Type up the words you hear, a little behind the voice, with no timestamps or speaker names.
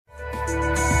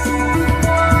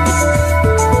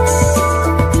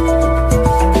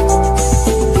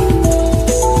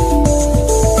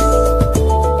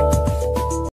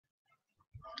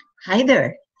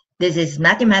there, this is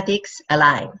Mathematics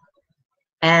Alive,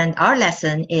 and our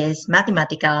lesson is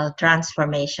mathematical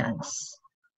transformations.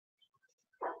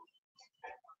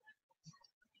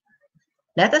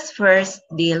 Let us first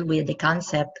deal with the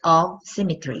concept of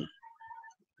symmetry.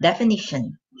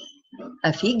 Definition: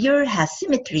 a figure has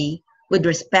symmetry with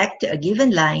respect to a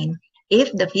given line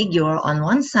if the figure on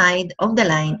one side of the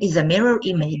line is a mirror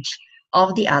image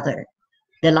of the other.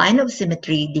 The line of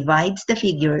symmetry divides the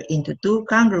figure into two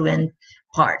congruent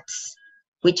parts,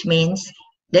 which means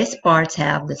these parts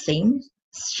have the same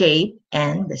shape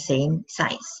and the same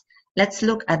size. Let's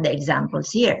look at the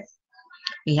examples here.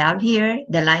 We have here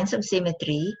the lines of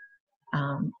symmetry.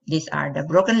 These are the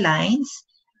broken lines.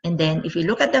 And then if you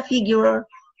look at the figure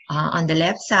on the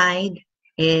left side,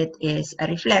 it is a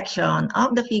reflection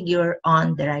of the figure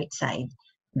on the right side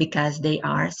because they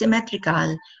are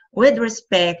symmetrical with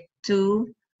respect to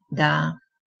the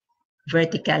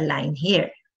vertical line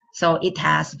here. So it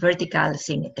has vertical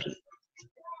symmetry.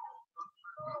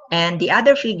 And the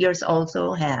other figures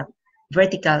also have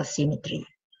vertical symmetry.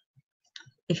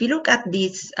 If you look at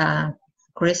this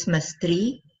Christmas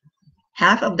tree,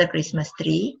 half of the Christmas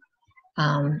tree,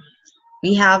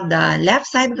 we have the left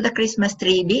side of the Christmas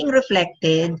tree being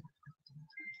reflected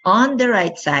on the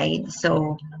right side.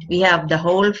 So we have the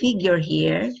whole figure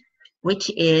here, which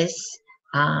is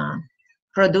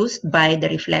produced by the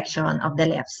reflection of the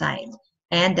left side.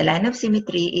 And the line of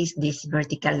symmetry is this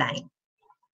vertical line.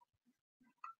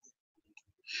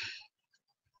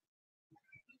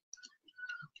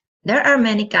 There are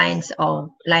many kinds of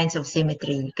lines of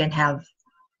symmetry. You can have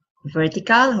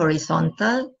vertical,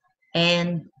 horizontal,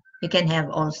 and you can have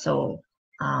also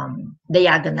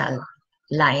diagonal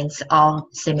lines of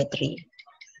symmetry.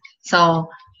 So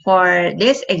for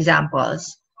these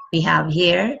examples, we have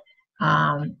here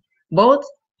both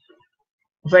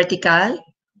vertical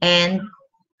and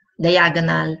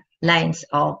diagonal lines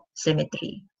of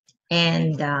symmetry.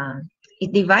 And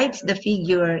it divides the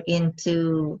figure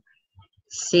into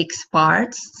 6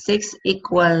 parts, 6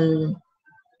 equal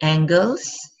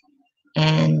angles,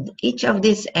 and each of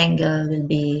these angles will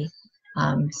be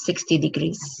 60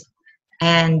 degrees.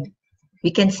 And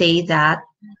we can say that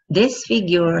this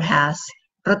figure has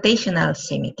rotational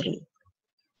symmetry.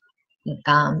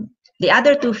 The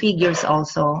other 2 figures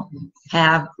also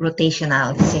have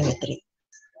rotational symmetry.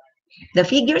 The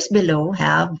figures below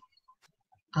have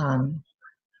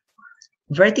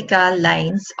vertical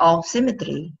lines of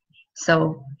symmetry.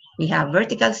 So we have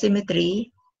vertical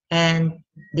symmetry, and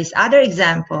these other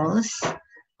examples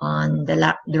on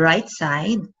the right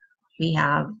side, we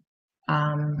have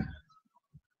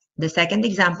the second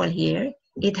example here.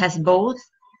 It has both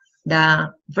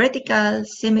the vertical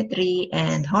symmetry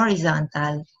and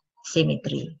horizontal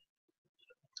symmetry.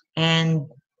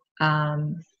 And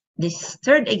this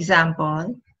third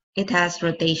example, it has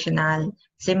rotational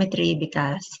symmetry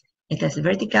because it has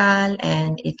vertical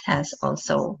and it has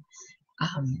also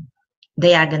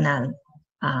diagonal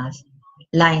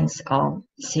lines of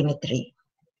symmetry.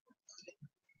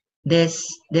 This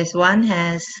one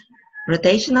has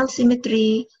rotational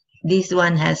symmetry. This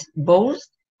one has both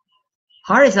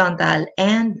horizontal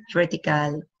and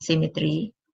vertical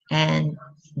symmetry, and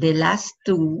the last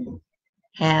 2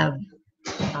 have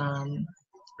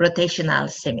rotational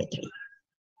symmetry.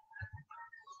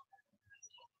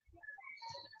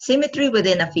 Symmetry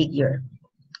within a figure.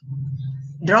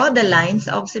 Draw the lines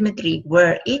of symmetry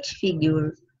where each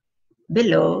figure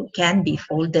below can be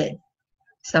folded.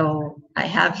 So I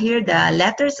have here the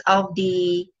letters of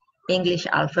the English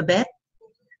alphabet.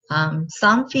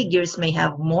 Some figures may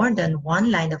have more than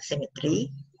one line of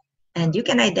symmetry, and you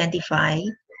can identify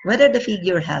whether the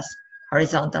figure has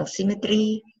horizontal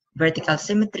symmetry, vertical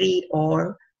symmetry,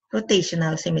 or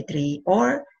rotational symmetry,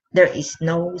 or there is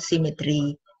no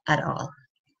symmetry at all.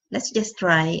 Let's just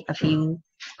try a few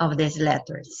of these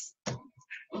letters.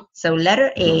 So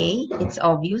letter A, it's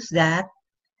obvious that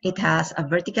it has a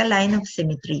vertical line of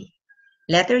symmetry.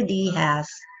 Letter D has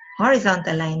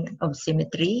horizontal line of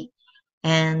symmetry,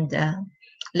 and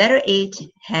letter H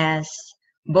has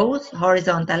both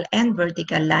horizontal and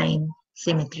vertical line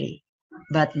symmetry.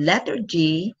 But letter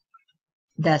G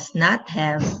does not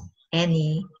have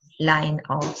any line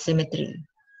of symmetry.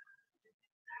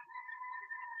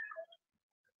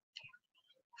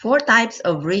 4 types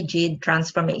of rigid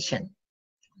transformation.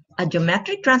 A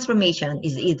geometric transformation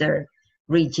is either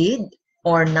rigid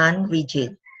or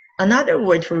non-rigid. Another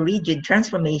word for rigid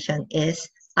transformation is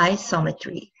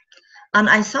isometry. An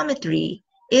isometry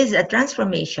is a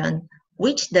transformation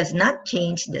which does not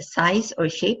change the size or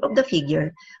shape of the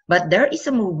figure, but there is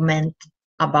a movement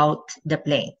about the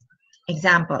plane.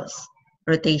 Examples: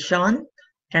 rotation,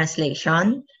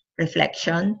 translation,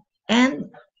 reflection, and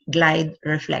glide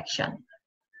reflection.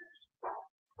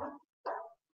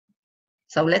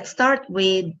 So let's start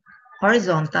with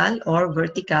horizontal or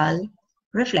vertical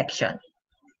reflection.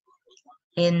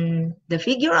 In the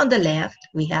figure on the left,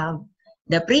 we have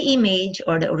the pre-image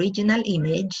or the original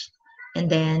image, and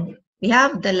then we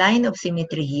have the line of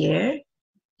symmetry here,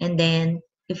 and then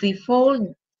if we fold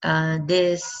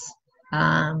this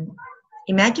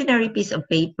imaginary piece of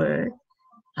paper,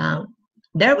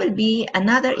 there will be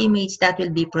another image that will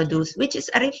be produced, which is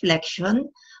a reflection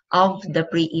of the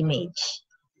pre-image.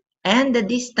 And the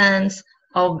distance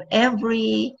of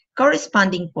every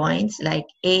corresponding points like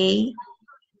A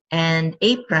and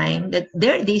A prime, that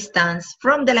their distance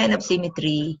from the line of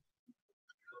symmetry,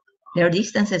 their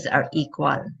distances are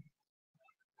equal.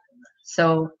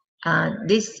 So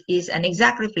this is an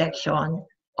exact reflection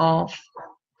of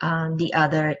the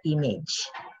other image.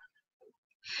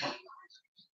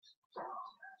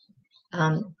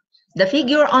 The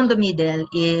figure on the middle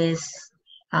is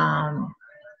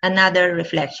another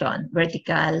reflection,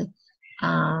 vertical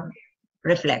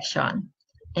reflection.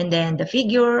 And then the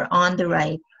figure on the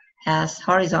right has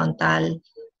horizontal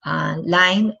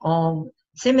line of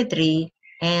symmetry,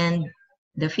 and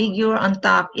the figure on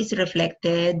top is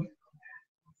reflected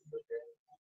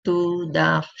to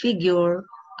the figure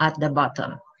at the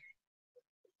bottom.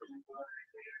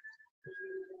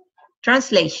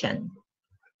 Translation.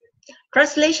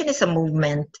 Translation is a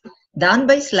movement done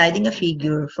by sliding a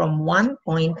figure from one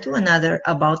point to another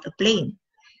about a plane.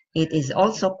 It is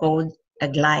also called a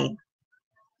glide.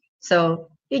 So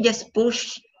you just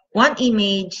push one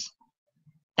image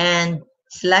and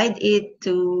slide it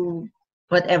to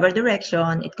whatever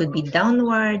direction. It could be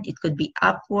downward, it could be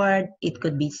upward, it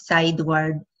could be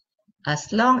sideward,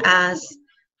 as long as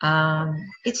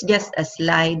it's just a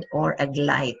slide or a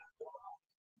glide.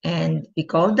 And we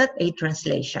call that a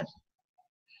translation.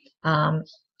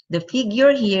 The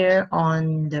figure here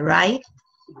on the right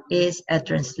is a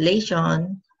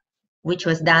translation which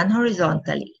was done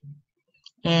horizontally.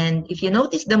 And if you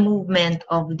notice the movement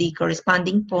of the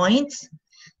corresponding points,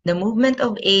 the movement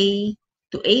of A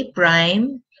to A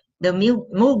prime, the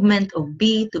movement of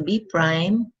B to B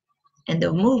prime, and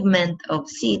the movement of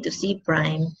C to C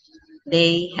prime,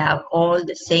 they have all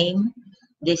the same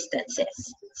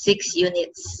distances. 6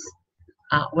 units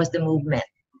was the movement.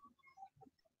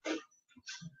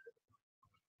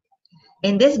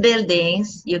 In these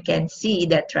buildings, you can see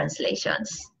the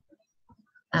translations.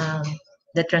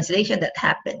 The translation that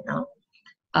happened,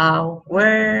 no?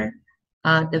 Where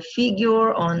the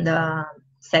figure on the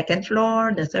second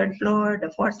floor, the third floor,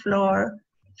 the fourth floor,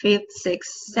 fifth,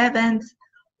 sixth, seventh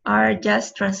are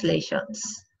just translations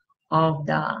of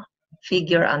the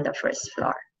figure on the first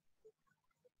floor.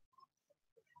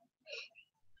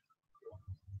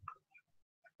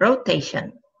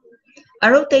 Rotation. A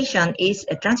rotation is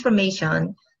a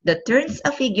transformation that turns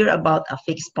a figure about a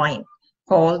fixed point,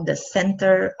 called the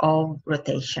center of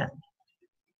rotation.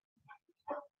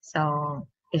 So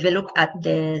if you look at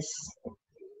this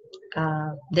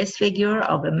figure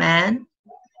of a man,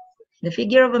 the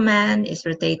figure of a man is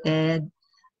rotated,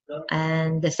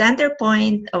 and the center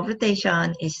point of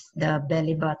rotation is the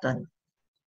belly button.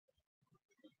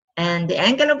 And the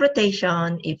angle of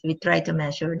rotation, if we try to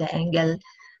measure the angle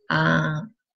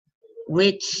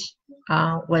which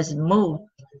was moved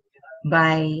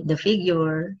by the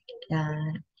figure,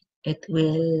 it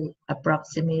will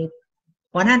approximate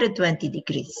 120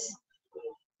 degrees.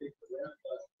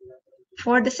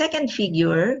 For the second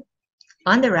figure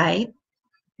on the right,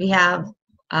 we have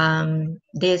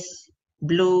this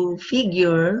blue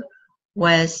figure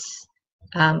was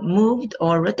moved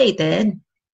or rotated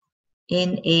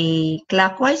in a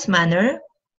clockwise manner,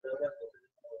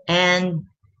 and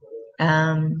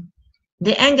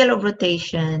the angle of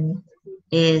rotation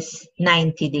is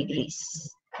 90 degrees.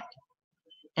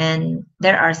 And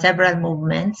there are several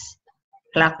movements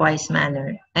clockwise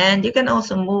manner. And you can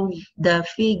also move the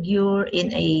figure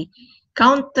in a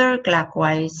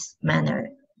counterclockwise manner.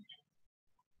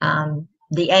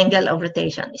 The angle of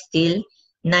rotation is still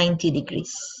 90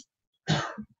 degrees.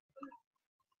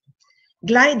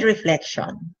 Glide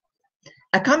reflection.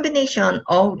 A combination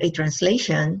of a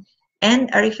translation and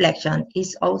a reflection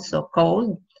is also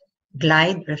called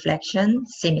glide reflection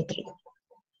symmetry.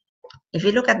 If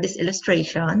you look at this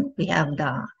illustration, we have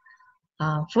the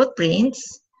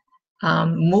footprints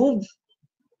move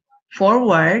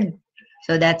forward,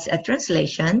 so that's a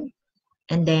translation,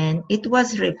 and then it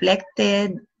was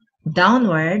reflected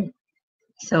downward,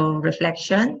 so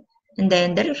reflection, and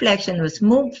then the reflection was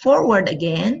moved forward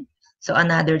again, so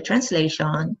another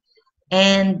translation,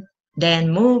 and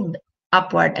then moved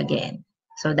upward again.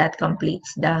 So that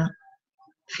completes the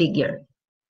figure.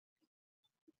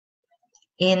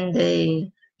 In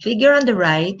the figure on the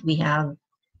right, we have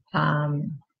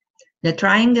the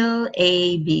triangle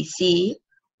ABC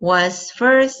was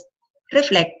first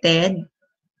reflected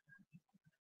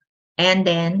and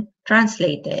then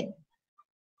translated.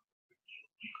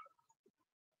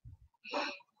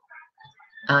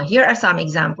 Here are some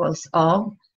examples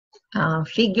of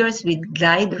figures with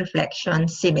glide reflection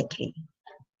symmetry.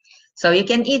 So you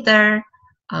can either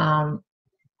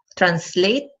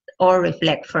translate or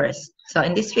reflect first. So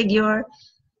in this figure,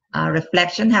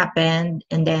 reflection happened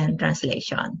and then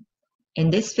translation. In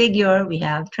this figure, we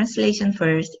have translation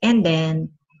first and then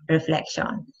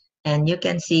reflection. And you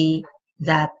can see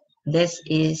that this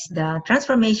is the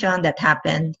transformation that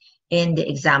happened in the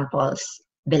examples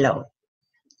below.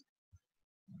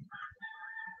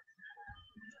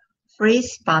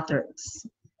 Frieze patterns.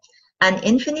 An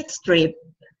infinite strip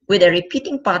with a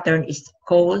repeating pattern is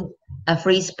called a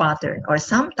frieze pattern, or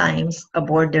sometimes a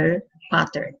border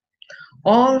pattern.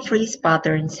 All frieze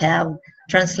patterns have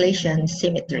translation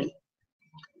symmetry.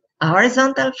 A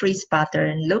horizontal frieze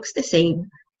pattern looks the same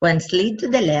when slid to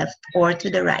the left or to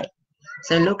the right.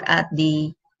 So look at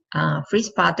the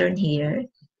frieze pattern here.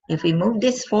 If we move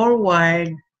this forward,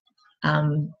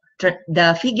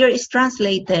 the figure is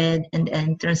translated and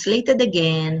then translated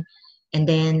again, and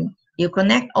then you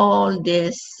connect all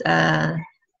these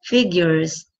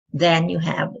figures, then you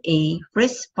have a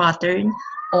frieze pattern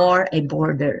or a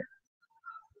border.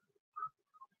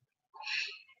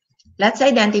 Let's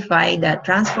identify the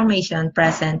transformation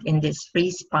present in these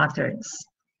frieze patterns.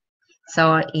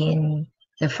 So in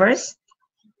the first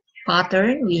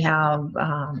pattern, we have,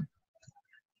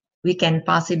 we can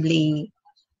possibly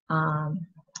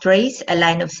trace a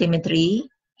line of symmetry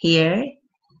here.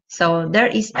 So there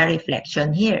is a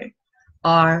reflection here.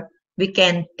 Or we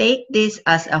can take this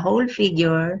as a whole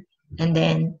figure and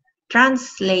then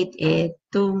translate it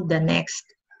to the next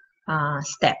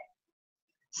step.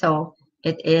 So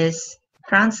it is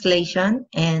translation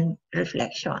and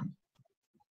reflection.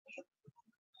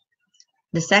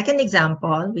 The second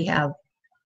example, we have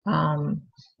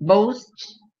both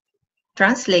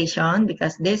translation,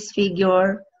 because this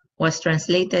figure was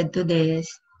translated to this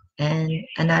and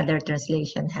another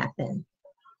translation happened.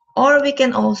 Or we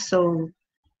can also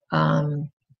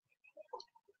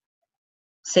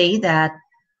say that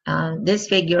this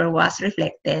figure was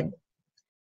reflected.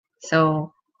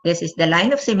 So this is the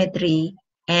line of symmetry,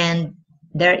 and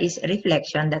there is a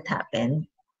reflection that happened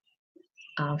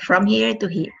from here to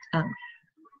here,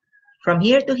 from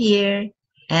here to here,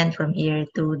 and from here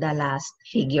to the last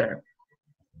figure.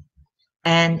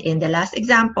 And in the last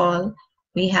example,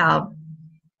 we have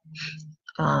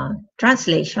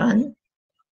translation,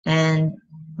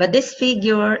 but this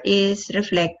figure is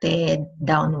reflected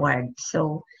downward.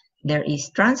 So there is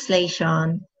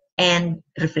translation and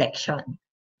reflection.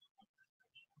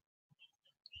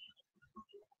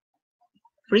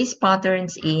 Frieze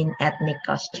patterns in ethnic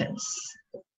costumes.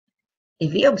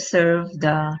 If we observe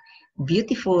the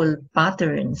beautiful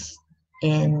patterns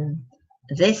in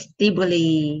these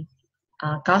Tivoli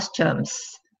costumes,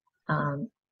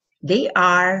 they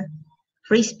are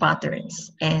frieze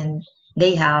patterns, and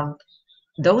they have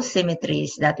those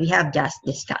symmetries that we have just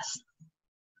discussed.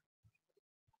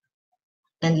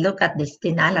 And look at this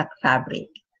Tinalak fabric.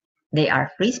 They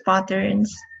are frieze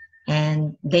patterns,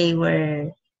 and they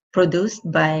were produced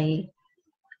by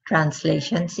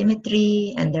translation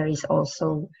symmetry, and there is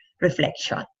also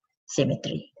reflection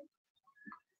symmetry.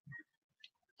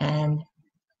 And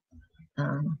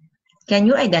can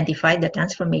you identify the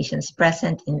transformations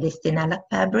present in this Tinalak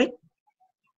fabric?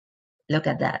 Look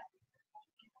at that.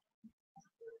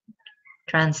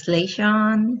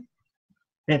 Translation,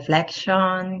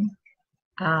 reflection,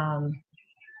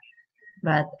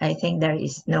 but I think there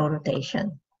is no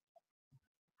rotation.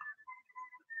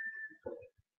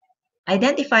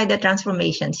 Identify the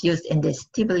transformations used in these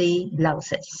Tivoli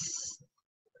blouses.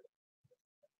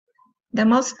 The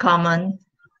most common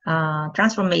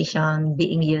transformation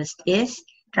being used is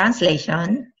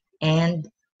translation and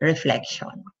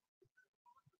reflection.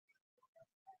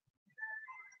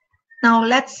 Now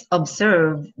let's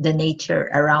observe the nature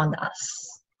around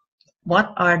us.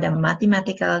 What are the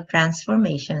mathematical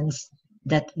transformations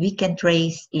that we can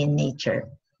trace in nature?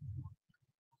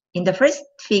 In the first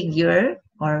figure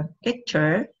or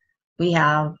picture, we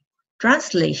have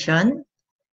translation,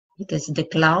 because the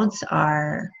clouds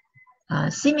are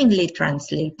seemingly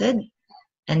translated,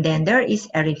 and then there is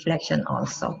a reflection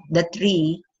also. The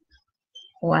tree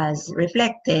was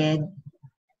reflected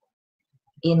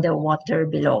in the water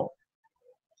below.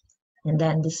 And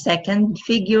then the second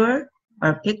figure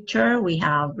or picture, we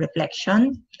have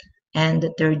reflection. And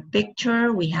the third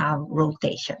picture, we have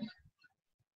rotation.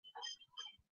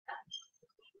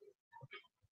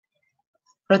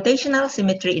 Rotational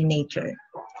symmetry in nature.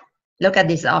 Look at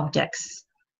these objects,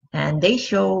 and they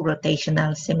show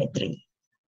rotational symmetry.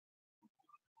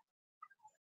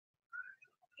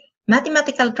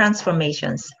 Mathematical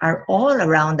transformations are all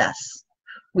around us.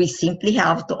 We simply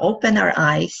have to open our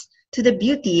eyes to the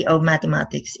beauty of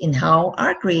mathematics in how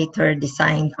our Creator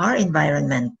designed our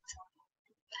environment.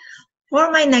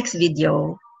 For my next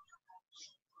video,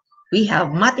 we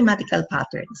have mathematical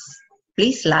patterns.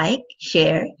 Please like,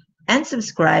 share, and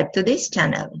subscribe to this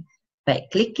channel by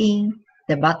clicking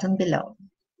the button below.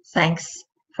 Thanks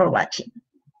for watching.